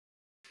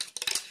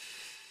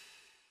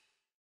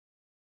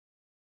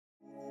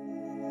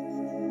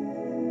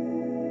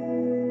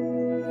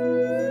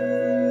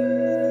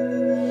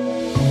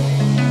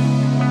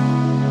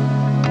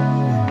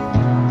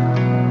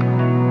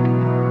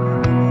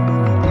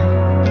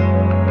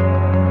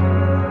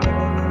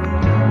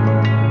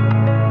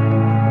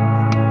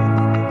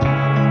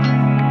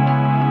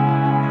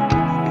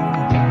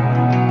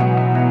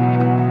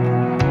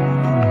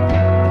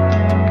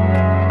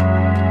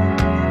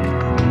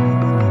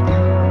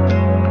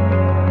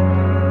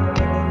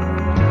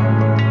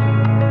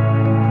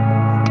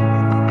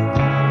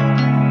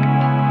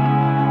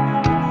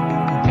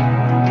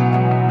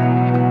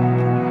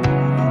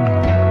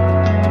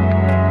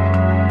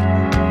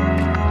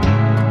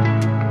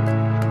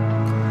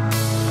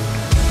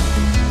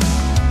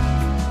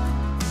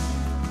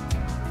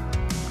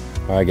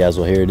All right, guys,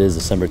 well, here it is,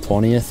 December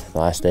 20th, the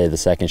last day of the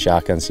second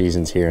shotgun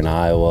seasons here in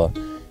Iowa.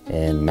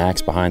 And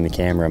Max behind the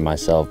camera and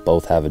myself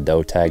both have a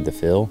doe tag to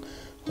fill.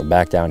 We're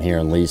back down here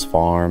on Lee's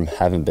farm.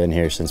 Haven't been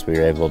here since we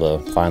were able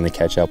to finally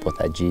catch up with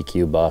that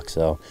GQ buck,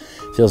 so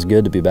it feels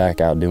good to be back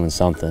out doing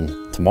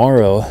something.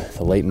 Tomorrow,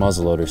 the late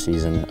muzzleloader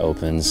season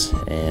opens,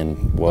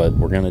 and what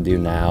we're gonna do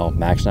now,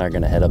 Max and I are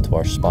gonna head up to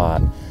our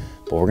spot,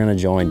 but we're gonna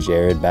join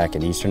Jared back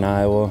in eastern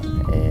Iowa,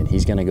 and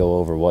he's gonna go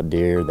over what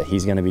deer that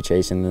he's gonna be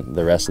chasing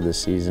the rest of this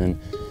season.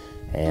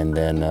 And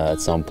then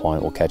at some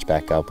point we'll catch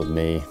back up with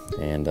me,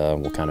 and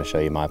we'll kind of show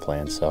you my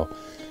plan. So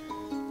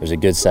there's a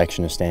good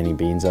section of standing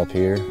beans up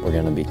here. We're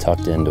gonna be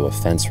tucked into a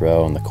fence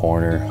row in the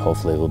corner.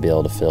 Hopefully we'll be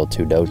able to fill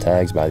 2 doe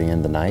tags by the end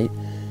of the night,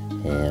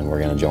 and we're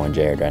gonna join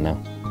Jared right now.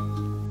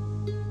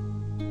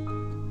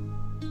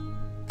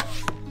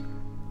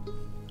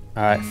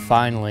 All right,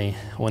 finally,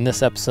 when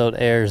this episode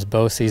airs,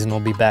 bow season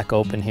will be back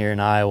open here in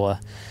Iowa.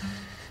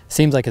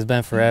 Seems like it's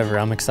been forever.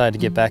 I'm excited to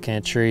get back in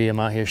a tree. I'm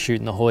out here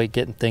shooting the Hoyt,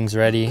 getting things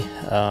ready.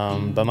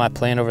 But my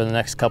plan over the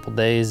next couple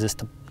days is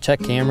to check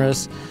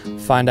cameras,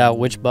 find out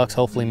which bucks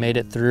hopefully made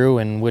it through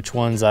and which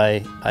ones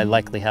I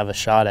likely have a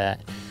shot at.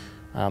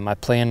 My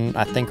plan,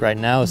 I think right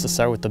now, is to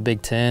start with the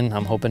Big 10.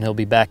 I'm hoping he'll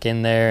be back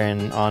in there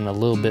and on a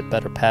little bit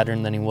better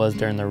pattern than he was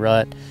during the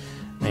rut.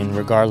 I mean,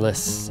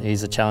 regardless,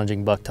 he's a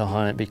challenging buck to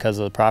hunt because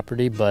of the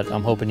property, but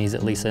I'm hoping he's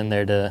at least in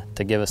there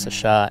to give us a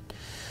shot.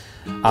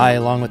 I,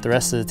 along with the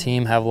rest of the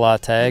team, have a lot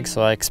of tags,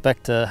 so I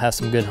expect to have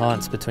some good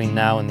hunts between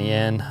now and the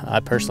end.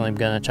 I personally am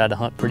going to try to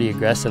hunt pretty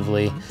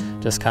aggressively,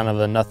 just kind of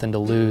a nothing to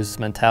lose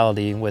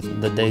mentality with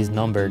the days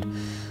numbered.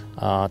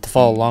 To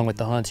follow along with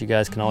the hunts, you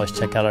guys can always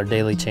check out our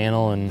daily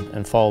channel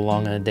and follow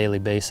along on a daily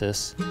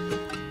basis.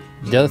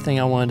 The other thing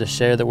I wanted to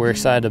share that we're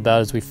excited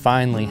about is we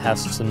finally have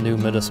some new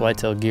Midwest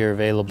whitetail gear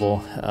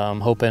available.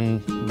 I'm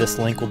hoping this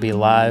link will be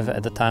live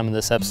at the time of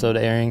this episode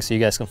airing, so you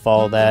guys can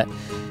follow that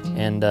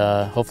and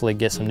hopefully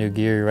get some new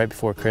gear right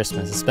before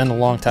Christmas. It's been a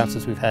long time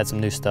since we've had some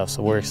new stuff,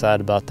 so we're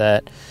excited about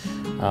that.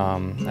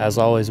 As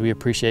always, we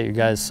appreciate your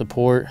guys'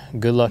 support.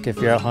 Good luck if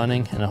you're out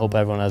hunting, and I hope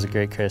everyone has a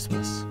great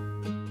Christmas.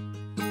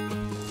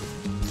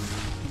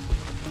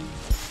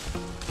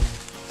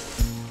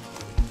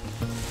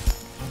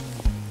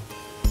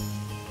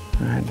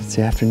 All right, it's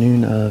the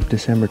afternoon of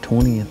December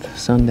 20th,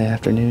 Sunday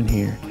afternoon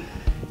here,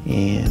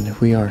 and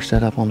we are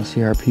set up on the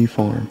CRP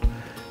farm.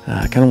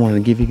 I kind of wanted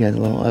to give you guys a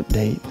little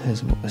update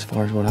as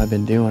far as what I've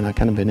been doing. I've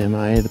kind of been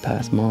MIA the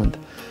past month.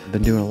 I've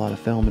been doing a lot of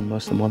filming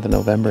most of the month of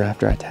November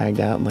after I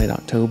tagged out in late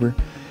October,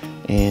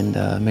 and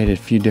made a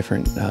few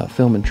different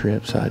filming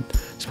trips. So I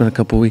spent a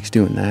couple weeks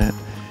doing that.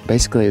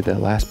 Basically, the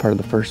last part of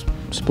the first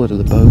split of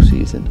the bow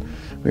season,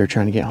 we were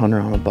trying to get Hunter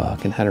on a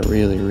buck and had a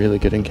really, really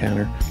good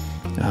encounter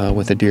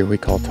with a deer we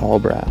call tall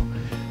brow.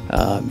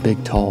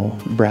 Big tall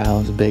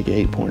brows, a big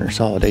 8-pointer,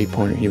 solid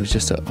 8-pointer. He was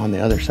just on the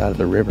other side of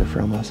the river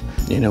from us.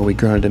 You know, we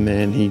grunted him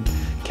in, he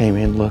came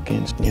in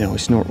looking, you know, we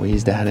snort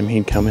wheezed at him,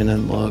 he'd come in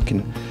and look,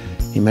 and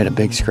he made a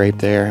big scrape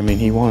there. I mean,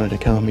 he wanted to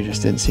come, he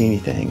just didn't see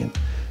anything. And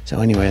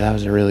so anyway, that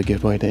was a really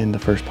good way to end the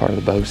first part of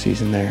the bow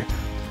season there.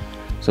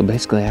 So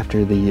basically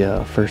after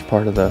the first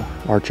part of the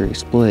archery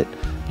split,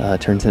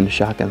 turns into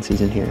shotgun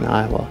season here in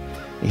Iowa.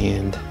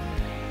 And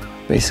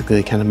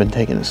basically kind of been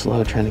taking it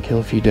slow, trying to kill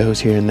a few does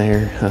here and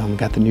there.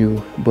 Got the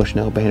new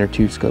Bushnell Banner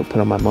 2 scope put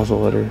on my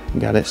muzzleloader,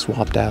 got it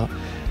swapped out,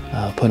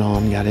 put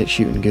on, got it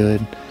shooting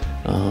good.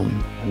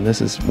 And this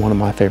is one of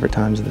my favorite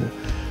times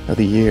of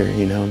the year,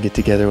 you know, get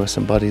together with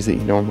some buddies that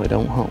you normally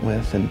don't hunt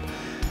with and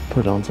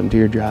put on some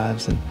deer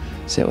drives and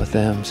sit with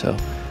them. So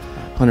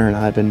Hunter and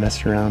I have been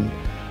messing around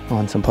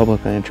on some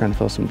public land trying to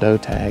fill some doe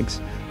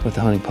tags with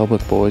the Hunting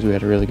Public boys. We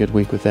had a really good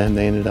week with them.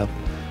 They ended up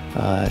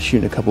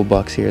shooting a couple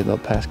bucks here the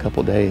past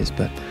couple days,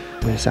 but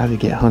we decided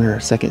to get Hunter a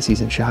second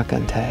season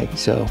shotgun tag.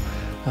 So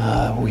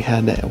we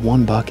had that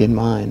one buck in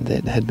mind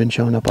that had been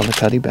showing up on the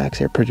cuttybacks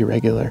here pretty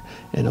regular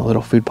in a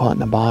little food pot in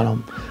the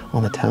bottom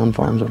on the town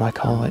farms, what I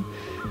call it.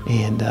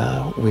 And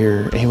we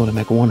were able to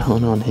make one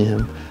hunt on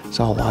him,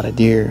 saw a lot of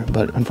deer,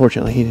 but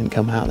unfortunately he didn't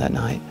come out that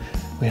night.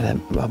 We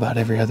had about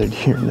every other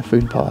deer in the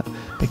food pot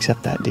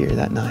except that deer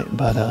that night.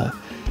 But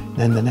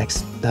then the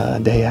next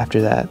day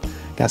after that,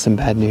 got some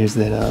bad news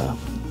that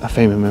a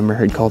family member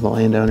had called the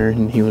landowner,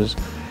 and he was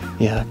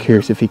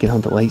curious if he could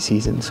hunt the late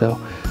season. So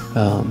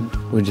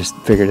we just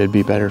figured it'd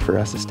be better for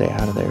us to stay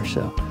out of there.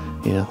 So,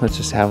 you know, that's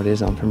just how it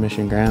is on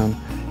permission ground,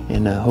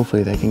 and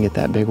hopefully they can get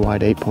that big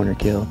wide 8-pointer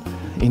killed.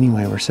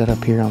 Anyway, we're set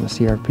up here on the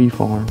CRP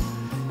farm,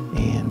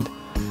 and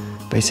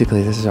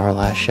basically this is our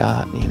last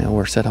shot. You know,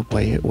 we're set up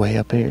way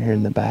up here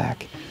in the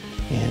back,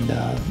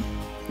 and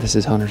this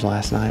is Hunter's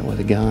last night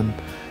with a gun.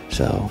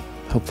 So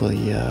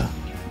hopefully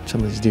some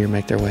of these deer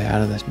make their way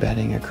out of this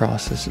bedding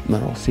across this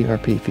little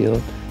CRP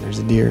field. There's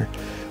a deer,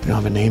 we don't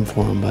have a name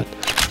for him, but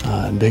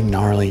a big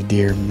gnarly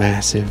deer,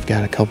 massive,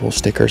 got a couple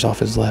stickers off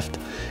his left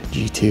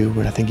G2,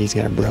 but I think he's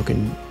got a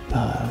broken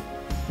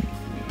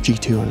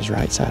G2 on his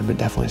right side, but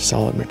definitely a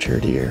solid mature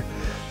deer.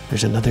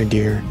 There's another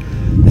deer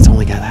that's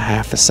only got a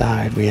half a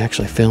side. We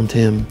actually filmed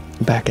him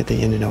back at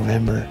the end of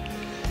November.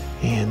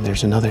 And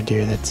there's another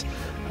deer that's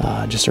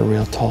Just a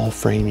real tall,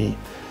 framey,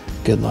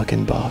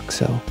 good-looking buck.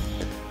 So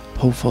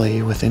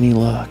hopefully, with any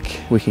luck,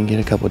 we can get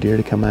a couple deer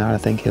to come out. I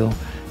think he'll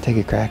take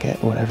a crack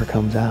at whatever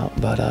comes out.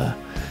 But as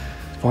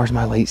far as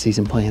my late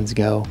season plans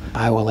go,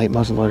 Iowa late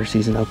muzzleloader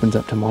season opens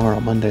up tomorrow,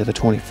 Monday the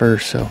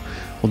 21st. So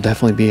we'll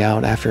definitely be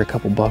out after a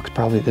couple bucks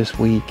probably this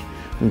week.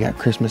 We got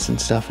Christmas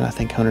and stuff, and I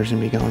think Hunter's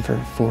gonna be gone for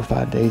 4 or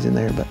 5 days in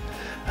there. But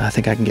I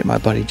think I can get my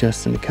buddy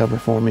Justin to cover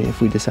for me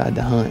if we decide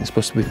to hunt. It's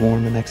supposed to be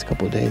warm the next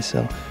couple of days,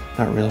 so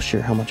not real sure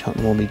how much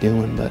hunting we'll be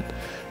doing. But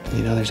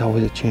you know, there's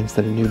always a chance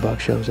that a new buck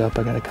shows up.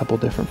 I got a couple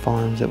different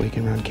farms that we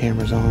can run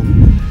cameras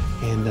on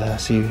and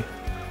see,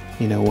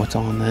 you know, what's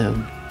on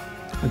them.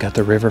 I got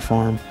the river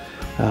farm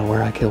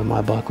where I killed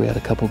my buck. We had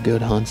a couple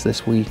good hunts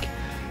this week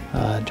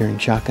during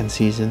shotgun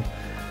season.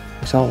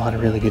 We saw a lot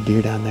of really good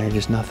deer down there,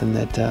 just nothing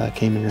that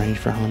came in range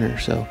for Hunter.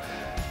 So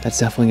that's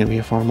definitely going to be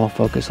a farm I'll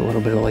focus a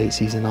little bit of late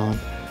season on,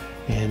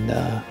 and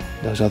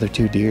those other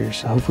 2 deer.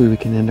 So hopefully we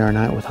can end our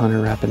night with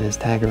Hunter wrapping his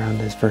tag around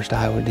his first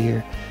Iowa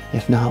deer.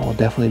 If not, we'll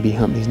definitely be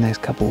hunting these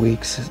next couple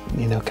weeks,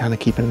 you know, kind of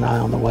keeping an eye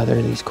on the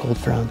weather, these cold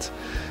fronts.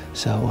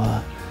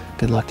 So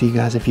good luck to you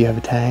guys if you have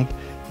a tag,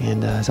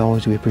 and as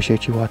always, we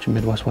appreciate you watching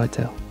Midwest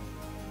Whitetail.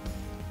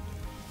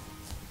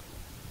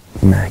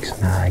 Max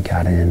and I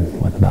got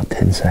in with about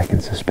 10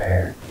 seconds to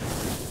spare.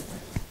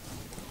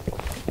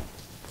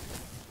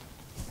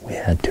 We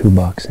had 2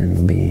 bucks in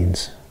the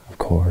beans, of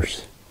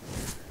course.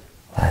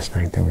 Last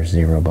night there were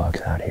 0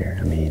 bucks out here.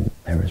 I mean,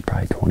 there was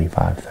probably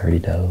 25, 30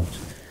 does.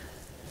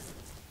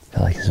 I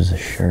feel like this was a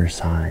sure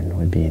sign it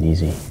would be an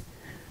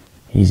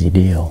easy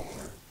deal.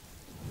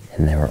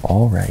 And they were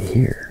all right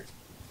here.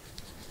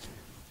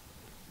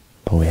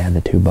 But we had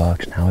the 2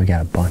 bucks. Now we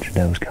got a bunch of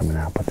does coming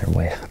out, but they're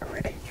way out of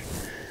range.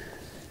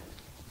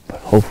 But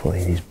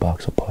hopefully these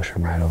bucks will push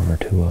them right over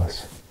to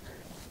us.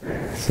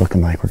 It's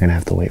looking like we're going to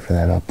have to wait for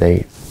that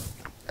update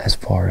as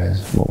far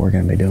as what we're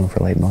going to be doing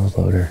for late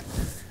muzzleloader,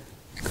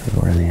 because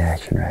we're in the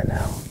action right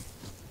now.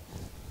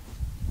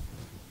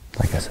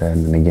 Like I said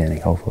in the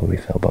beginning, hopefully we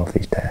fill both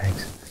these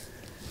tags,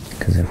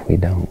 because if we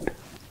don't,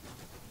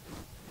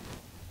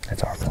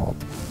 it's our fault.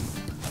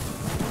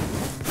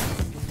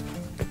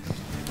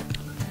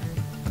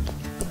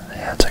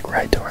 Yeah, it's like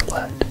right to our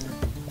left.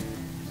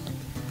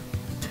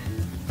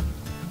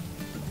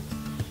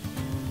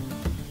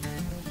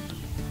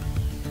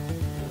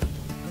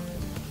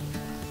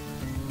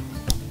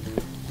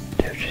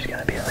 Dude, she's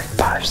gonna be like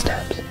 5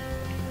 steps.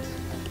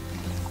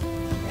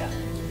 Yeah.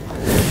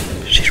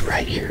 She's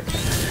right here.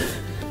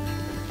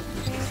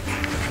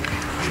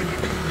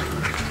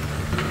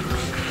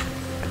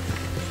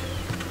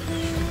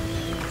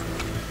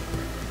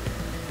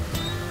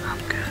 I'm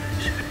good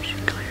as soon as she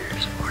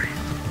clears for you.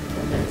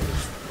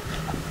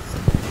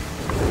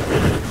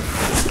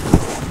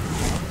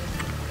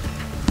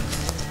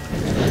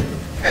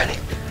 Ready?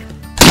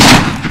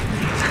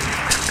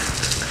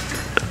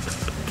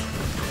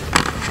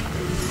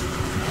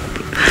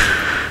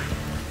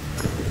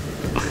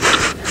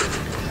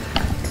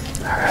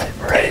 Alright,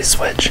 we're ready to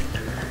switch.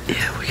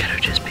 Yeah, we gotta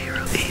just be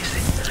real easy.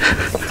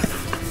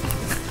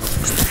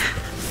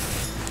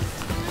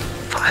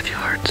 5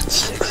 yards.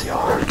 6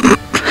 yards. I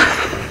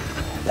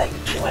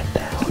think she went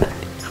down.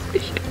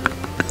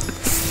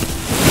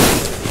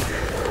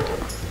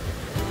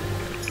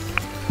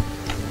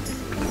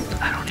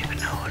 I don't even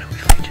know what if we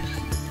just...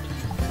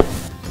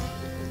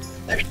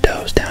 There's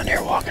does down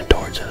here walking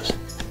towards us.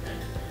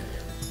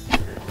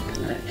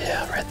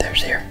 Yeah, right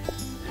there's here.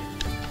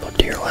 Look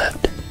to your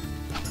left.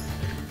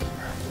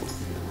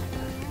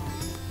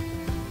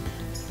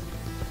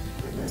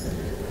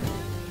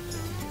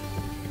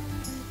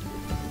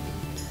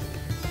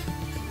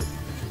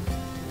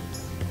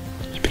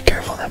 Just be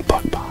careful of that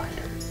buck behind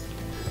her.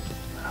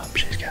 I hope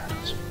she's got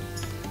us.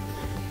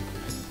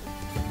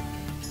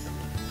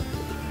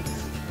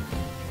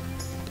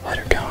 Let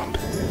her come.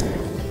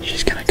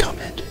 She's gonna come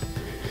in.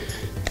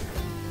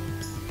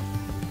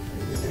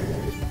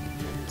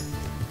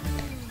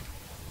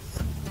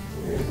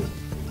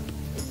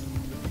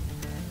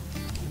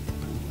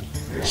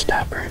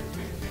 Stop her.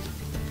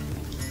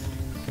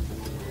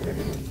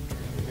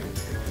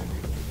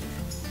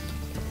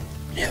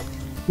 Yep.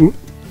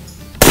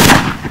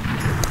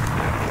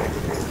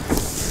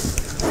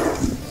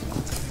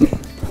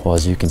 Well,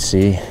 as you can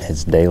see,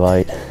 it's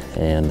daylight,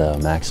 and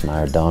Max and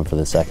I are done for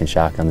the second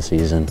shotgun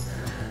season.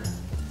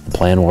 The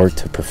plan worked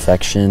to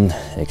perfection,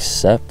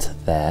 except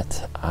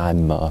that I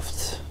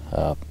muffed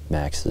up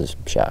Max's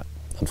shot,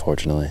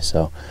 unfortunately.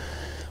 So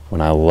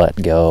when I let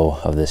go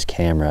of this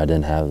camera, I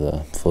didn't have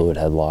the fluid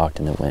head locked,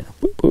 and it went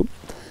whoop whoop.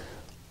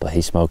 But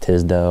he smoked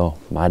his doe.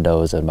 My doe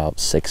was at about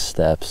 6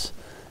 steps,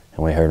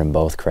 and we heard them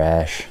both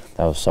crash.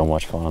 That was so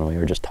much fun. We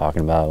were just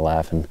talking about it,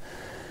 laughing.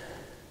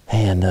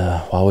 And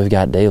while we've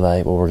got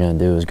daylight, what we're gonna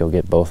do is go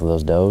get both of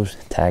those does,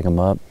 tag them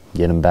up,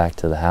 get them back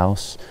to the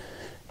house,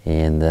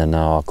 and then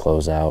I'll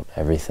close out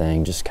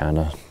everything, just kind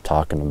of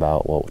talking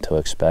about what to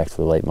expect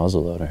for the late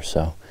muzzleloader.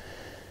 So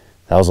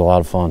that was a lot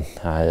of fun.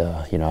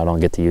 You know, I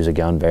don't get to use a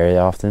gun very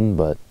often,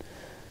 but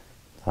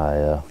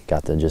I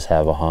got to just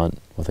have a hunt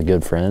with a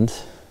good friend,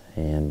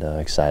 and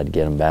excited to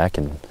get him back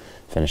and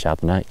finish out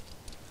the night.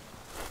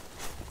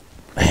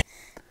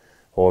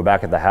 Well, we're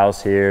back at the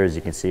house here. As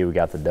you can see, we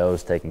got the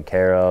does taken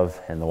care of,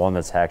 and the one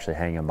that's actually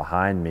hanging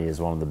behind me is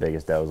one of the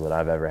biggest does that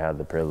I've ever had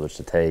the privilege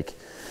to take.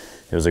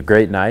 It was a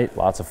great night,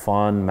 lots of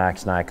fun.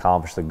 Max and I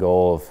accomplished the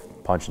goal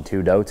of punching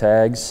 2 doe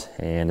tags,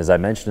 and as I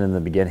mentioned in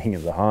the beginning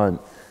of the hunt,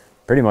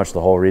 pretty much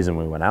the whole reason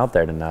we went out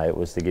there tonight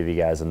was to give you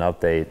guys an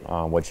update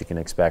on what you can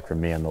expect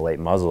from me on the late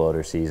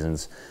muzzleloader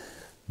seasons.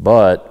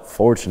 But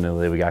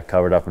fortunately, we got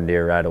covered up in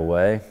deer right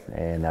away,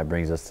 and that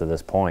brings us to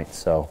this point.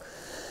 So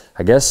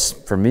I guess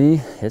for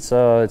me,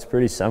 it's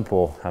pretty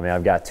simple. I mean,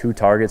 I've got 2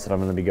 targets that I'm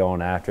gonna be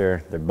going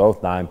after. They're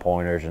both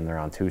 9-pointers, and they're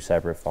on 2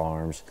 separate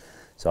farms.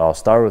 So I'll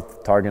start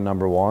with target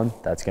number 1.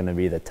 That's gonna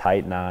be the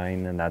tight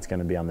 9, and that's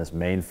gonna be on this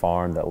main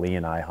farm that Lee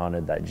and I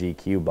hunted that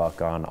GQ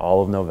buck on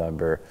all of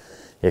November.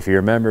 If you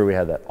remember, we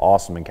had that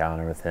awesome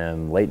encounter with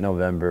him. Late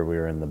November, we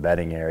were in the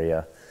bedding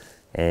area,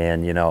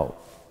 and you know,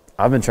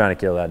 I've been trying to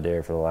kill that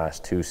deer for the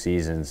last 2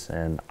 seasons,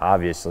 and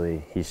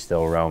obviously he's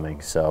still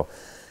roaming. So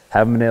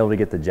haven't been able to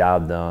get the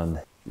job done.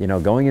 You know,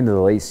 going into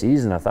the late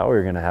season, I thought we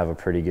were gonna have a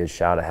pretty good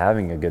shot at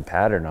having a good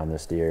pattern on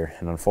this deer,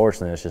 and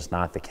unfortunately, it's just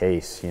not the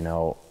case. You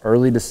know,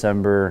 early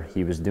December,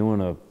 he was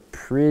doing a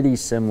pretty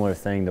similar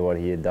thing to what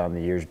he had done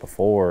the years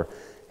before,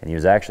 and he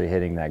was actually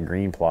hitting that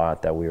green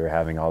plot that we were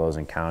having all those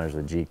encounters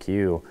with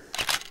GQ.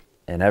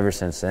 And ever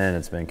since then,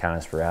 it's been kind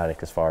of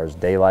sporadic as far as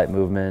daylight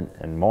movement,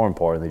 and more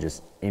importantly,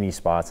 just any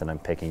spots that I'm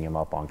picking him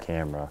up on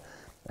camera.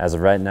 As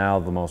of right now,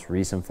 the most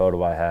recent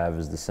photo I have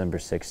is December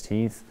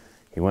 16th.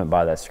 He went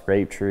by that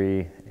scrape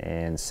tree,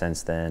 and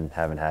since then,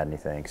 haven't had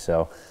anything.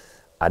 So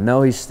I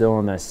know he's still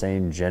in that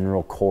same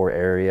general core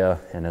area,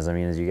 and as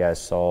you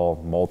guys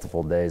saw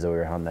multiple days that we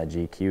were hunting that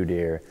GQ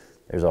deer,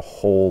 there's a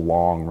whole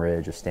long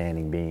ridge of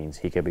standing beans.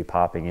 He could be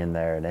popping in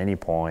there at any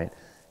point,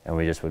 and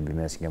we just would be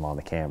missing him on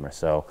the camera.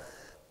 So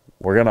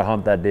we're gonna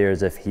hunt that deer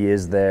as if he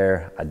is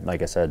there.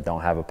 Like I said,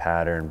 don't have a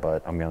pattern,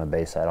 but I'm gonna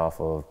base that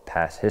off of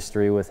past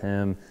history with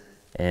him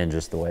and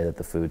just the way that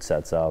the food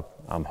sets up.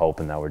 I'm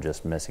hoping that we're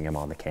just missing him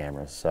on the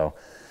camera. So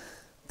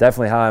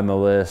definitely high on the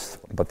list.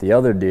 But the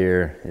other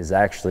deer is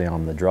actually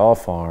on the draw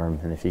farm,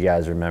 and if you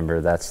guys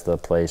remember, that's the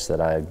place that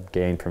I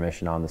gained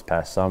permission on this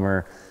past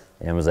summer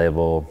and was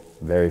able,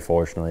 very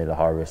fortunately, to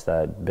harvest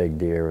that big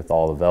deer with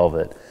all the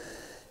velvet.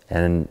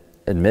 And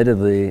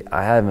admittedly,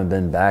 I haven't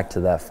been back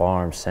to that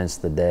farm since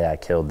the day I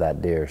killed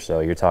that deer.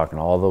 So you're talking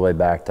all the way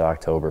back to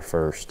October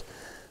 1st.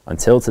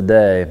 Until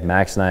today,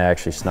 Max and I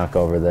actually snuck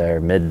over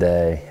there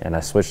midday, and I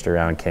switched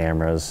around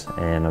cameras,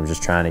 and I'm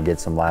just trying to get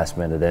some last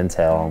minute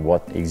intel on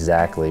what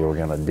exactly we're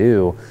gonna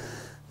do.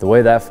 The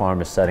way that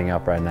farm is setting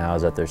up right now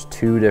is that there's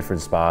 2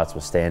 different spots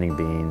with standing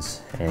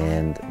beans,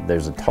 and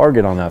there's a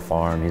target on that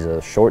farm. He's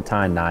a short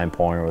tine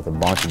 9-pointer with a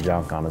bunch of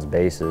junk on his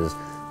bases.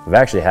 We've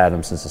actually had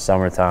him since the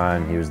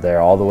summertime. He was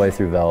there all the way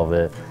through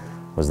velvet,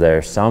 was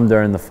there some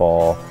during the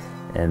fall,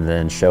 and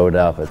then showed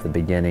up at the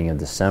beginning of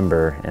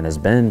December and has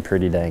been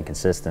pretty dang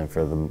consistent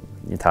for the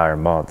entire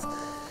month.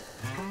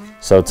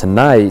 So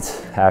tonight,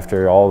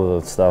 after all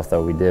the stuff that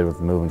we did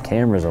with moving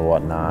cameras and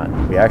whatnot,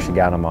 we actually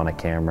got him on a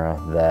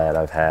camera that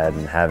I've had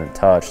and haven't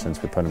touched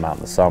since we put him out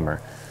in the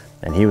summer.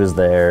 And he was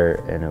there,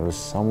 and it was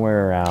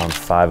somewhere around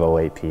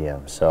 5:08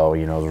 p.m. So,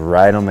 you know, it was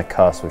right on the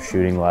cusp of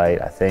shooting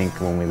light. I think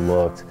when we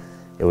looked,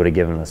 it would have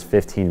given us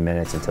 15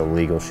 minutes until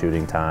legal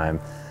shooting time.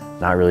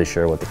 Not really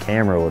sure what the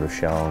camera would have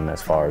shown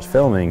as far as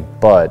filming,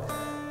 but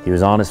he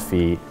was on his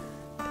feet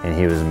and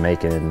he was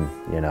making,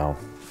 you know,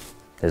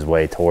 his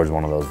way towards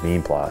one of those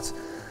bean plots.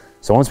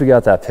 So once we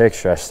got that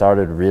picture, I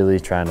started really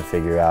trying to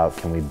figure out,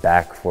 can we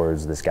back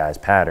towards this guy's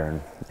pattern?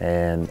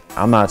 And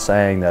I'm not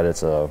saying that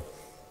it's a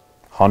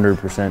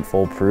 100%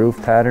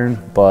 foolproof pattern,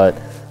 but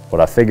what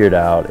I figured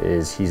out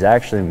is he's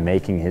actually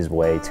making his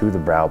way to the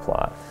brow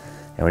plot.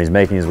 And when he's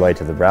making his way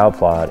to the brow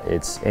plot,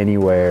 it's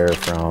anywhere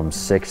from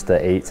 6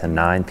 to 8 to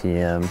 9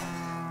 p.m.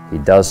 He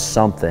does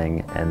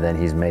something, and then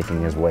he's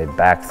making his way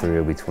back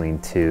through between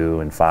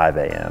 2 and 5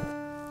 a.m.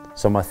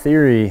 So my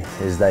theory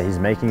is that he's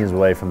making his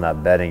way from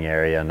that bedding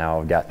area. Now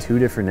I've got 2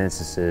 different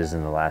instances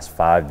in the last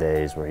 5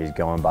 days where he's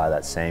going by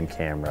that same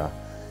camera.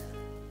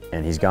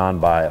 And he's gone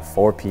by at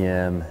 4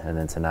 p.m. and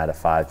then tonight at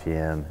 5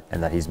 p.m.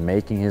 and that he's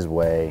making his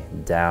way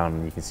down,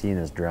 and you can see in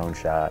this drone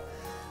shot,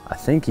 I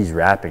think he's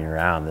wrapping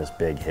around this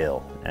big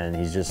hill, and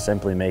he's just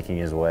simply making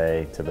his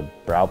way to the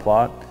brow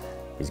plot.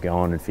 He's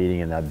going and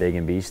feeding in that big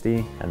and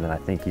beastie, and then I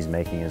think he's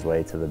making his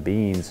way to the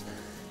beans,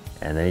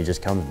 and then he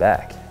just comes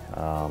back.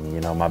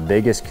 You know, my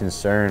biggest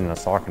concern, and I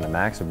was talking to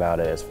Max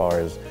about it, as far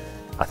as,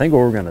 I think what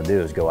we're gonna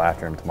do is go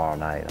after him tomorrow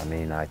night. I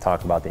mean, I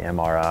talked about the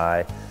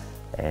MRI,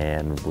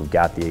 and we've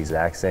got the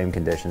exact same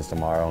conditions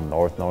tomorrow,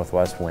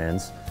 north-northwest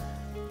winds,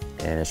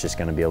 and it's just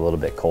gonna be a little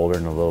bit colder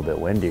and a little bit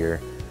windier.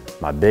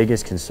 My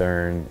biggest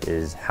concern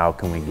is how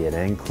can we get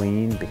in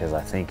clean, because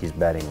I think he's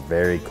bedding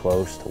very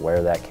close to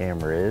where that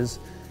camera is.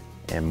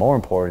 And more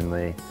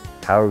importantly,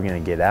 how are we gonna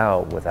get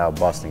out without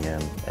busting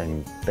him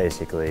and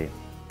basically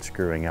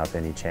screwing up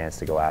any chance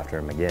to go after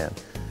him again?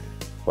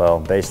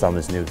 Well, based on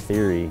this new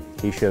theory,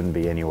 he shouldn't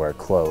be anywhere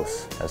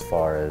close as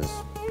far as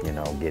you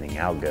know, getting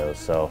out goes.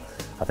 So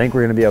I think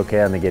we're gonna be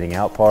okay on the getting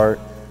out part.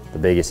 The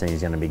biggest thing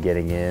is gonna be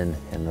getting in,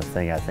 and the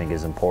thing I think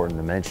is important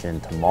to mention,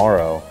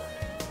 tomorrow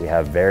we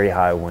have very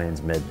high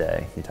winds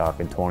midday. You're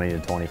talking 20 to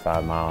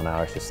 25 mile an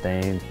hour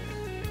sustained.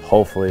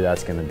 Hopefully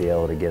that's gonna be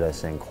able to get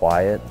us in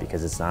quiet,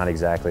 because it's not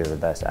exactly the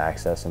best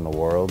access in the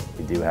world.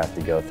 We do have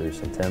to go through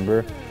some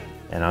timber,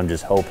 and I'm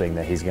just hoping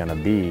that he's gonna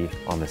be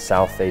on the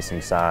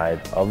south-facing side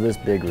of this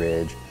big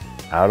ridge,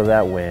 out of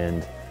that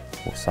wind,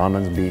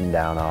 sun's beating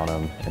down on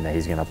him, and that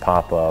he's gonna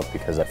pop up,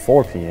 because at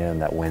 4 p.m.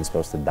 that wind's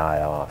supposed to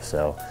die off.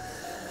 So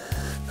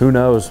who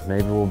knows,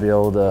 maybe we'll be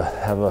able to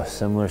have a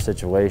similar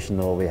situation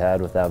to what we had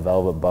with that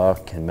velvet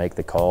buck and make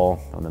the call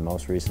on the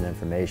most recent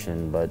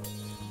information. But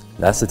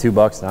that's the 2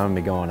 bucks that I'm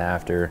gonna be going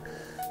after.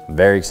 I'm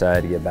very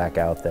excited to get back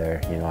out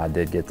there. You know, I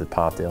did get to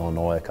pop to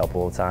Illinois a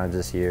couple of times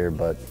this year,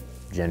 but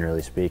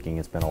generally speaking,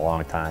 it's been a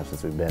long time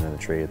since we've been in a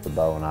tree at the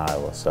bow in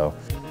Iowa. So,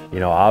 you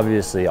know,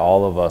 obviously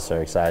all of us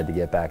are excited to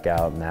get back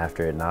out and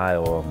after it in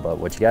Iowa, but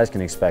what you guys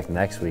can expect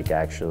next week,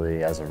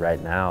 actually, as of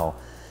right now,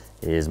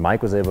 is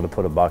Mike was able to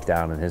put a buck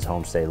down in his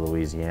home state,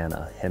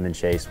 Louisiana. Him and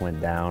Chase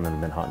went down and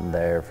have been hunting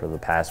there for the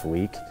past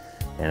week.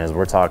 And as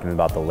we're talking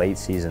about the late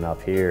season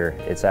up here,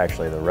 it's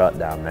actually the rut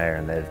down there,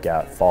 and they've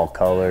got fall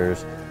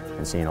colors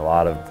and seeing a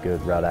lot of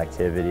good rut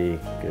activity,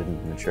 good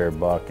mature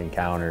buck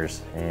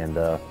encounters, and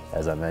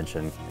as I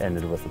mentioned,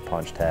 ended with a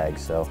punch tag.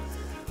 So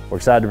we're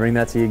excited to bring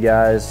that to you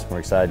guys. We're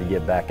excited to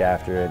get back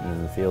after it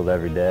in the field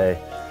every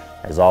day.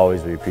 As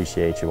always, we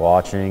appreciate you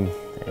watching,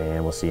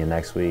 and we'll see you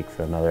next week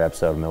for another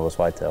episode of Midwest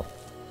Whitetail.